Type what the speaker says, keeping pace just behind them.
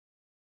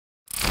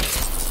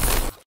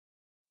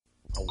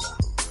I wanna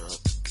rub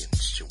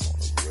against you,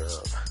 wanna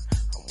rub.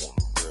 I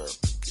wanna rub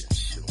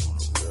against you,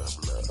 wanna rub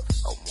love.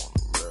 I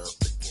wanna rub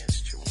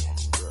against you,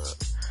 wanna rub.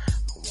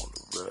 I wanna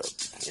rub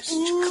against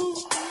you, come on.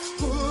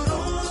 Put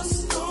on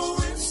slow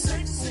and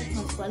sexy.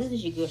 So this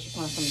is your girl,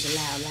 Shaquena from the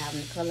Loud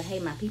in the Color. Hey,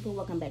 my people,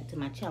 welcome back to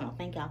my channel.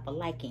 Thank y'all for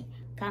liking,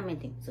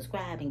 commenting,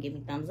 subscribing, give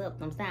me thumbs up,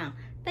 thumbs down.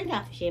 Thank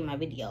y'all for sharing my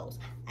videos.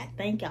 I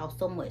thank y'all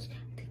so much.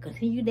 To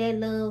continue that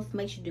love,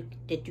 make sure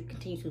that you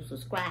continue to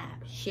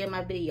subscribe, share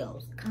my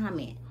videos,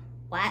 comment,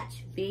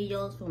 watch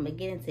videos from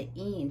beginning to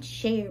end,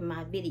 share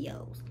my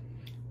videos.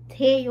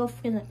 Tell your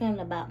friends and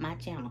family about my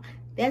channel.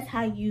 That's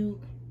how you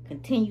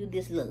continue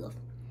this love.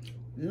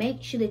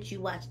 Make sure that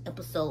you watch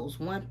episodes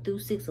 1 through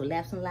 6 of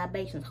Laughs and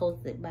Libations,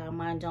 hosted by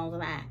Amon Jones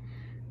and I.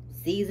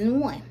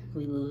 Season 1.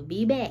 We will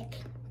be back.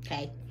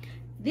 Okay.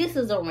 This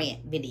is a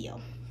rant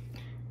video.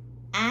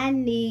 I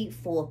need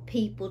for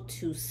people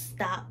to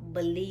stop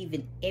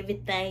believing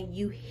everything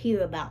you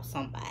hear about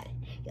somebody.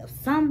 If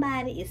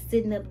somebody is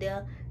sitting up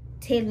there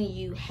telling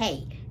you,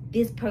 hey,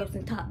 this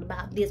person talked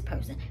about this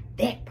person,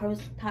 that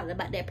person talked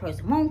about that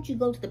person, why don't you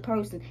go to the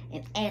person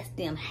and ask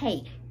them,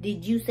 hey,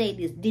 did you say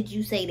this? Did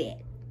you say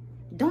that?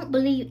 Don't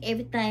believe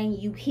everything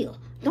you hear.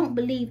 Don't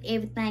believe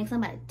everything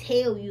somebody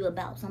tell you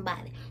about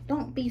somebody.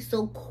 Don't be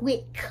so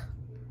quick.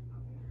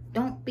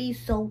 Don't be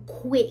so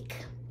quick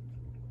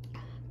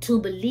to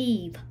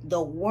believe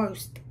the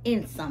worst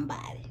in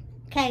somebody.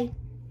 Okay?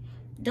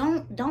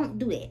 Don't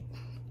do that.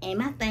 And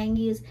my thing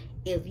is,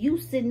 if you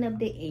sitting up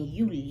there and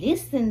you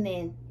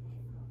listening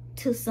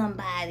to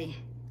somebody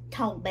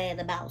talk bad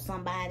about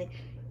somebody,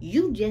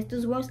 you just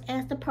as worse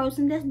as the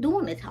person that's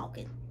doing the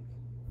talking.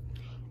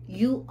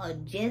 You are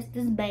just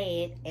as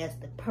bad as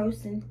the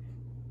person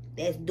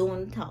that's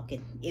doing the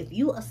talking. If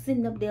you are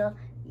sitting up there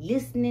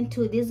listening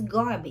to this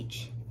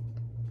garbage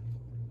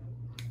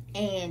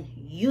and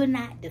you're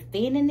not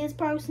defending this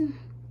person,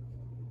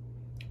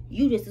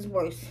 you just as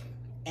worse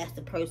as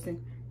the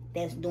person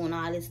that's doing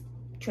all this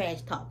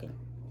trash talking.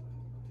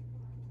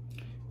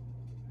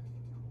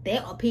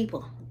 There are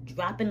people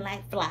dropping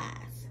like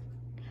flies.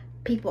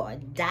 People are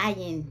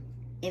dying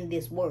in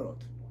this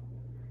world.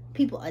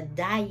 People are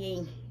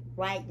dying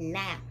right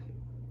now.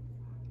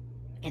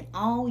 And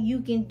all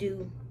you can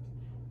do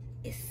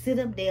is sit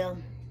up there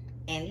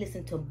and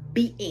listen to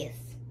BS.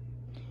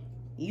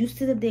 You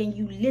sit up there and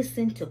you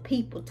listen to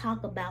people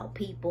talk about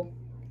people,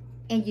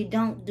 and you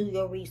don't do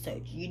your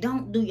research. You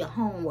don't do your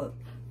homework.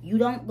 You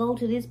don't go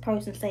to this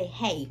person and say,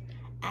 hey,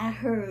 I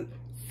heard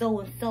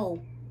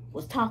so-and-so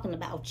was talking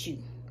about you.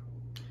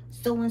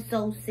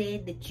 So-and-so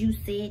said that you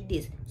said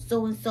this.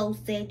 So-and-so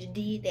said you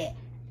did that.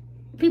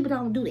 People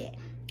don't do that.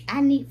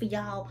 I need for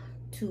y'all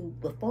to,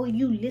 before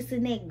you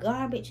listen to that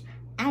garbage,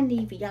 I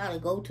need for y'all to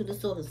go to the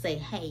source and say,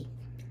 hey,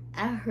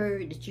 I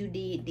heard that you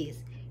did this.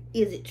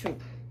 Is it true?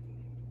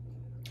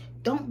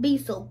 Don't be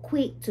so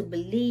quick to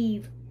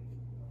believe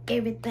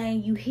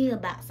everything you hear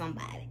about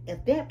somebody.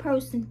 If that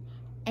person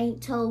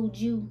ain't told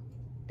you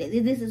that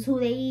this is who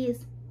they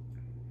is,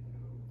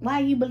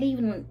 why are you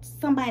believing in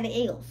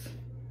somebody else?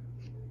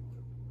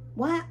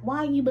 Why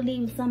are you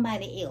believing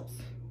somebody else?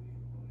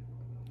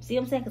 See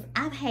what I'm saying? Because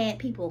I've had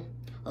people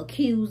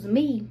accuse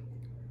me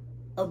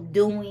of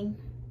doing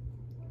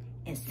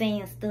and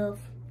saying stuff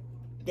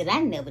that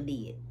I never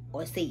did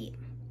or said.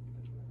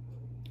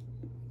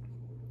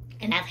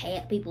 And I've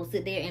had people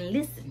sit there and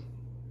listen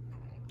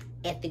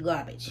at the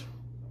garbage.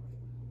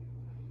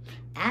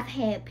 I've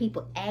had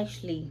people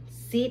actually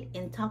sit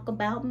and talk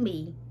about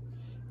me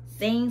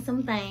saying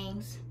some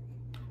things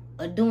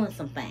or doing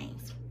some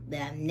things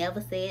that I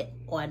never said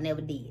or I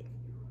never did.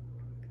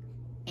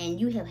 And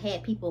you have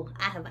had people,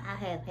 I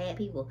have had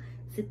people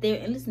sit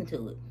there and listen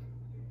to it.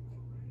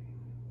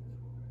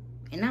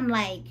 And I'm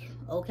like,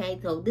 okay,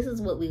 so this is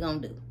what we're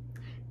going to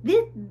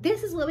do.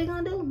 This is what we're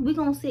going to do. We're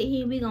going to sit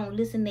here, we're going to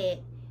listen at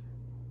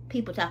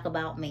people talk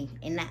about me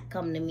and not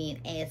come to me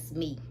and ask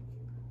me,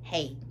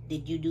 hey,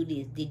 did you do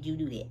this? Did you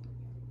do that?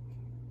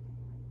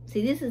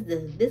 See, this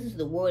is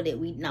the world that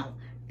we know.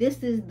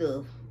 This is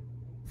the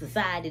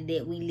society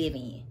that we live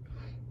in,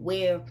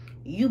 where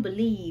you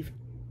believe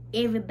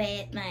every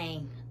bad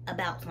thing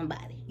about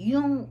somebody.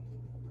 You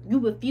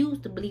refuse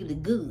to believe the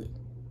good,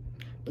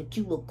 but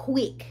you were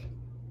quick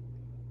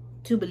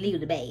to believe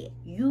the bad.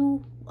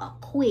 You are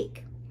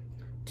quick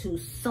to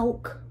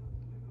soak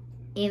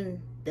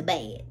in the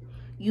bad.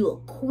 You are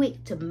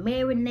quick to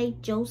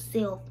marinate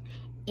yourself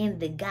in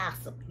the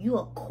gossip. You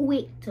are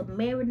quick to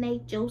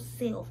marinate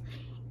yourself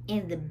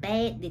in the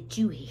bad that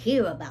you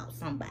hear about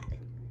somebody.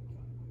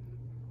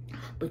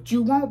 But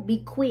you won't be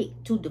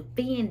quick to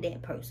defend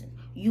that person.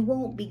 You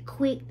won't be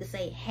quick to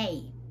say,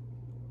 hey,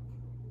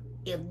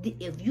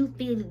 if you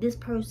feel that this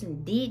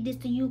person did this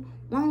to you,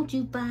 why don't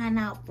you find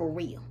out for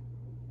real?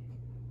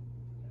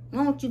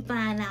 Why don't you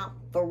find out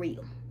for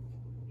real?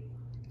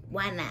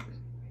 Why not?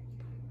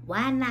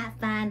 Why not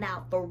find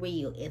out for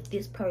real if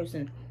this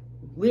person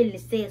really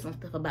said some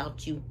stuff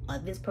about you, or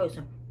this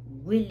person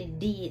really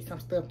did some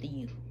stuff to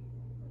you?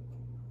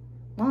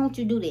 Why don't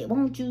you do that? Why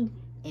don't you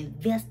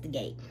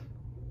investigate?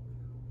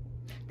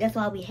 That's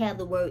why we have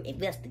the word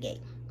investigate.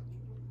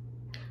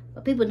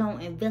 But people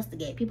don't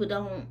investigate. People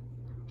don't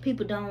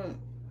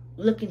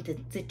look into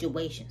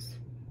situations.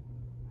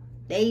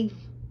 They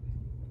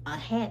are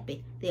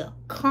happy. They are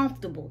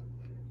comfortable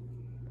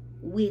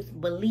with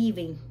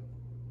believing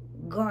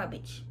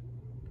garbage.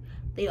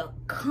 They are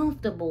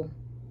comfortable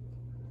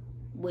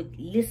with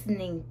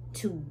listening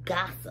to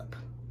gossip.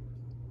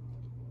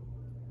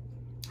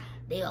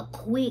 They are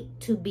quick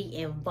to be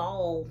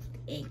involved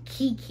in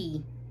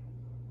kiki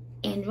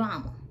and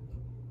drama.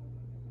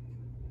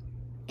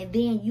 And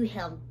then you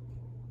have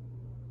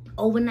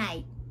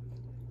overnight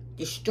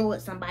destroyed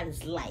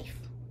somebody's life.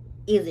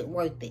 Is it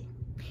worth it?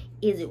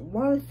 Is it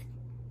worth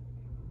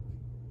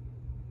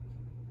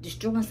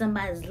destroying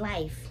somebody's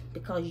life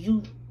because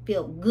you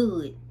felt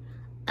good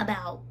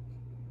about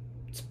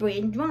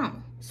spreading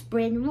drama,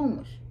 spreading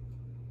rumors?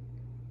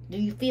 Do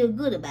you feel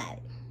good about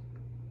it?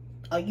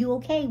 Are you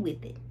okay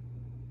with it?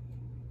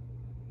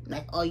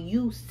 Like, are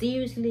you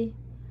seriously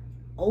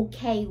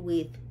okay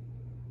with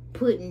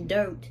putting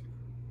dirt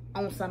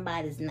on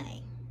somebody's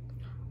name?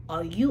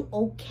 Are you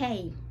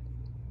okay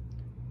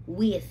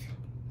with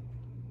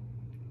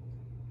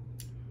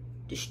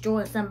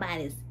destroying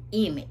somebody's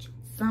image,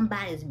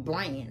 somebody's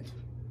brand?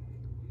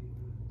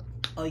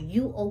 Are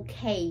you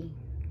okay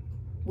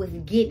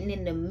with getting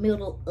in the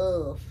middle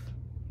of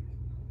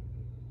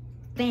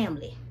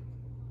family,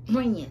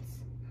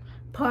 friends,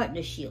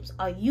 partnerships?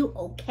 Are you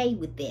okay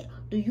with that?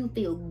 Do you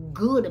feel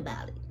good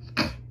about it?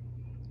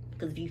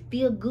 Because if you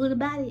feel good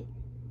about it,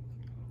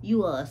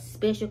 you are a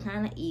special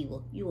kind of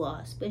evil. You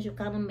are a special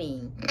kind of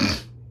mean.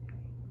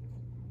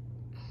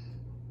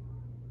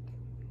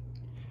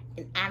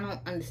 And I don't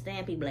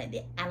understand people like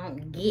that. I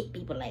don't get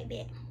people like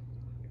that.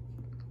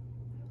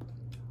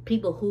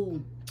 People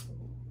who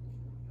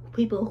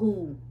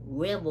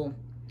revel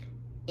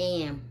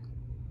in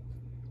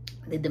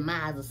the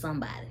demise of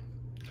somebody.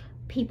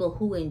 People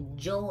who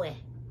enjoy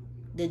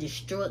the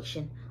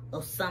destruction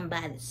of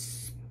somebody's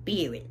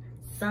spirit,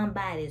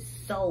 somebody's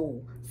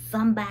soul,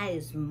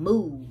 somebody's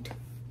mood.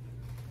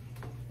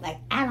 Like,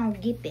 I don't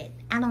get that.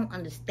 I don't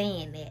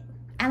understand that.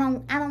 I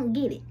don't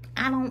get it.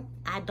 I don't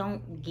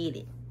get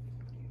it.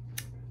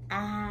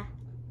 I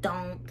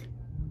don't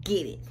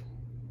get it.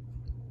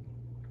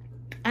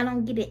 I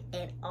don't get it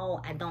at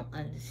all. I don't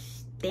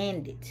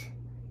understand it.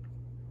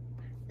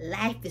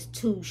 Life is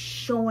too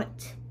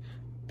short.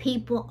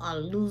 People are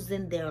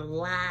losing their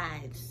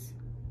lives.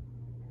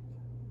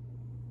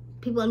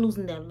 People are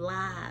losing their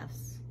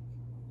lives.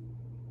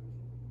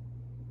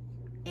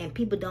 And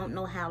people don't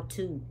know how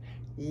to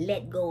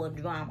let go of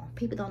drama.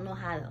 People don't know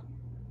how to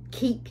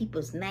keep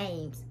people's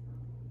names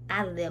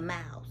out of their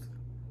mouths.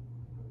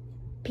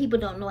 People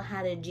don't know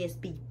how to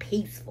just be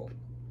peaceful.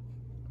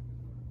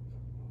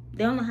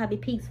 They don't know how to be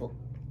peaceful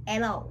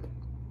at all.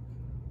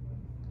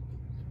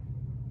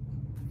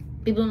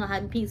 People don't know how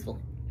to be peaceful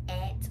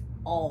at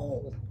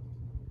all.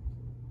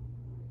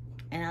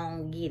 And I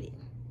don't get it.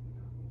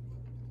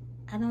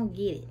 I don't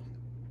get it.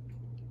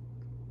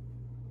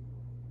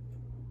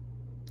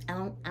 I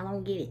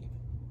don't get it.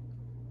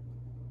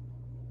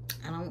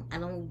 I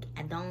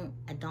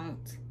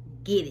don't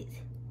get it.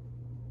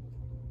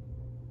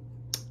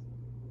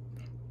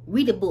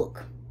 Read a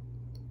book.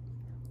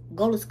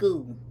 Go to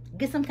school.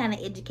 Get some kind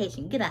of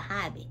education. Get a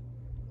hobby.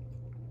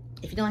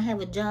 If you don't have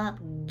a job,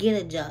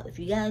 get a job. If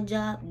you got a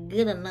job,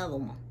 get another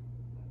one.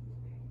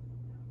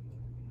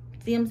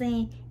 See what I'm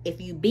saying? If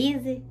you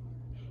busy,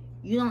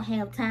 you don't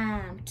have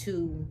time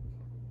to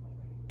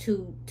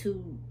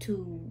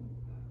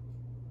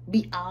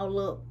be all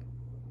up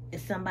in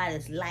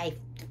somebody's life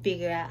to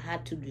figure out how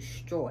to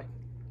destroy.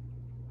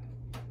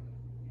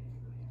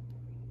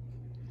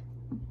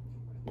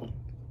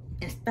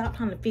 And stop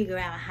trying to figure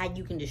out how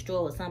you can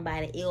destroy what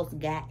somebody else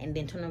got and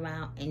then turn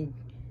around and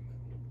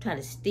try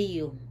to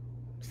steal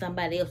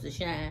somebody else's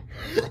shine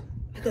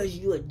because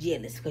you are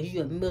jealous, because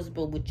you are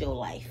miserable with your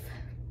life.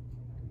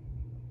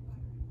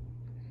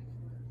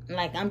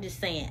 Like, I'm just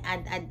saying,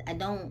 I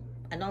don't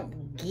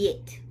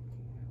get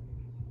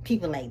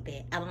people like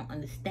that. I don't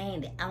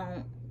understand it.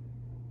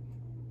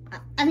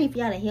 I need for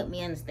y'all to help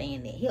me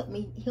understand that. Help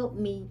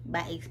me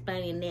by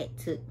explaining that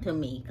to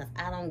me, because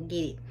I don't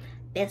get it.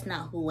 That's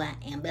not who I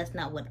am. That's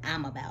not what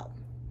I'm about.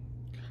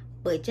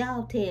 But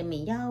y'all tell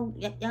me, y'all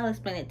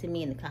explain it to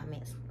me in the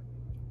comments.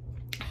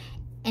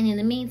 And in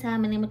the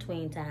meantime and in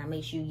between time,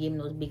 make sure you give me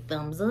those big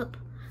thumbs up.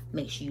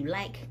 Make sure you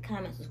like,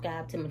 comment,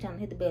 subscribe to my channel.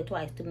 Hit the bell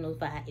twice to be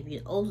notified. If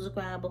you're an old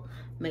subscriber,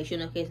 make sure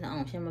notifications are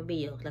on. Share my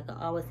videos. Like I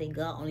always say,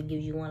 God only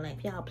gives you one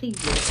life. Y'all, please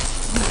do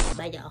it.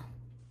 Bye, y'all.